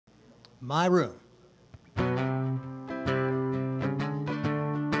my room.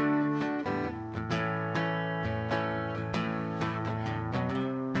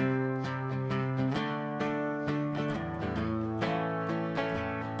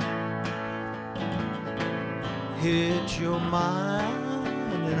 Hit your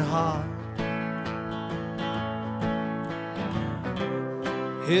mind and heart.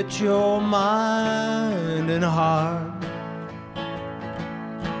 Hit your mind and heart.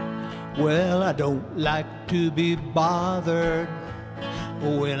 Well, I don't like to be bothered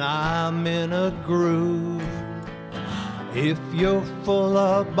when I'm in a groove. If you're full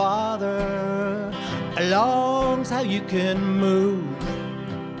of bother, along's how you can move.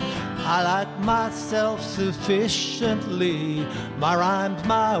 I like myself sufficiently, my rhymes,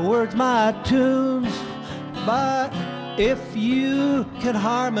 my words, my tunes. But if you can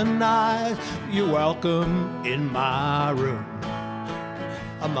harmonize, you're welcome in my room.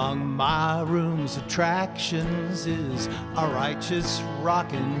 Among my room's attractions is a righteous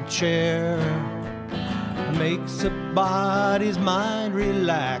rocking chair. Makes a body's mind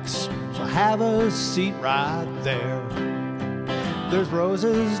relax, so have a seat right there. There's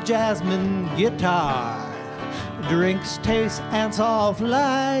roses, jasmine, guitar, drinks, taste, and soft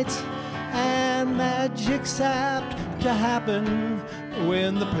lights, and magic's apt to happen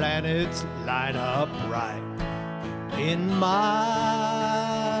when the planets line up right. In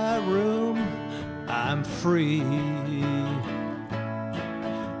my room, I'm free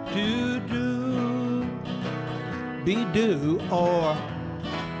to do, be, do, or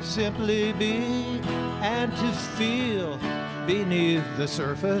simply be, and to feel beneath the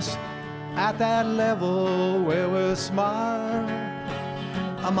surface at that level where we're smart.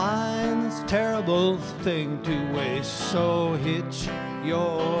 A mind's a terrible thing to waste, so hitch to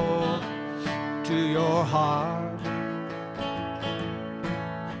your heart.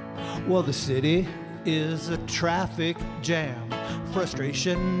 Well, the city is a traffic jam,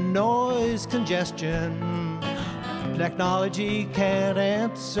 frustration, noise, congestion. Technology can't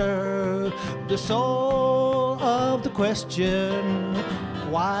answer the soul of the question,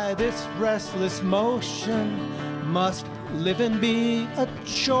 why this restless motion must live and be a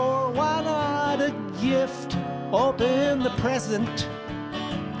chore. Why not a gift? Open the present.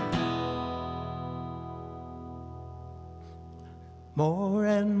 More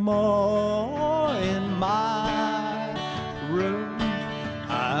and more in my room,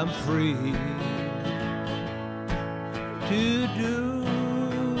 I'm free to do,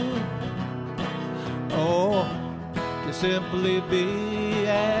 oh, to simply be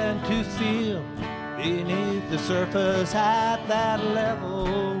and to feel beneath the surface at that level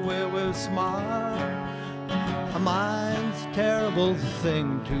where we're smart. A mind's a terrible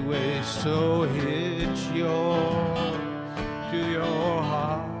thing to waste, so hitch to your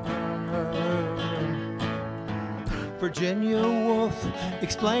heart. Virginia Woolf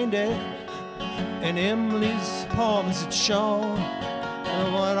explained it in Emily's poems. It's shown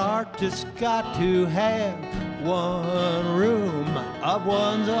one artist got to have one room of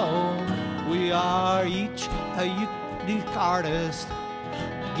one's own. We are each a unique artist,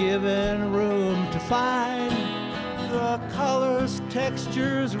 given room to find the colors,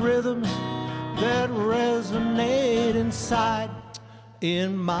 textures, rhythms that resonate inside.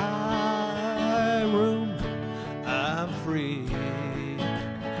 In my room, I'm free.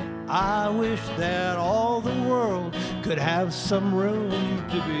 I wish that all the world could have some room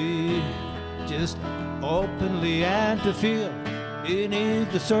to be, just openly and to feel beneath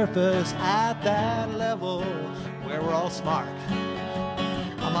the surface at that level where we're all smart.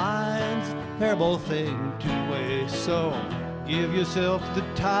 A mind's a terrible thing to waste, so give yourself the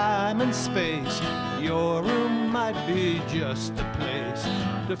time and space. Your room might be just a place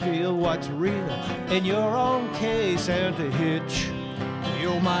to feel what's real in your own case and to hitch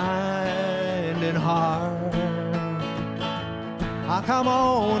your mind and heart. Ah, come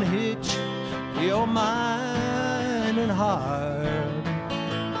on, hitch your mind and heart.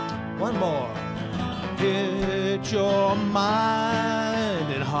 One more. Hitch your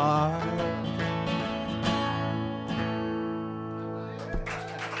mind and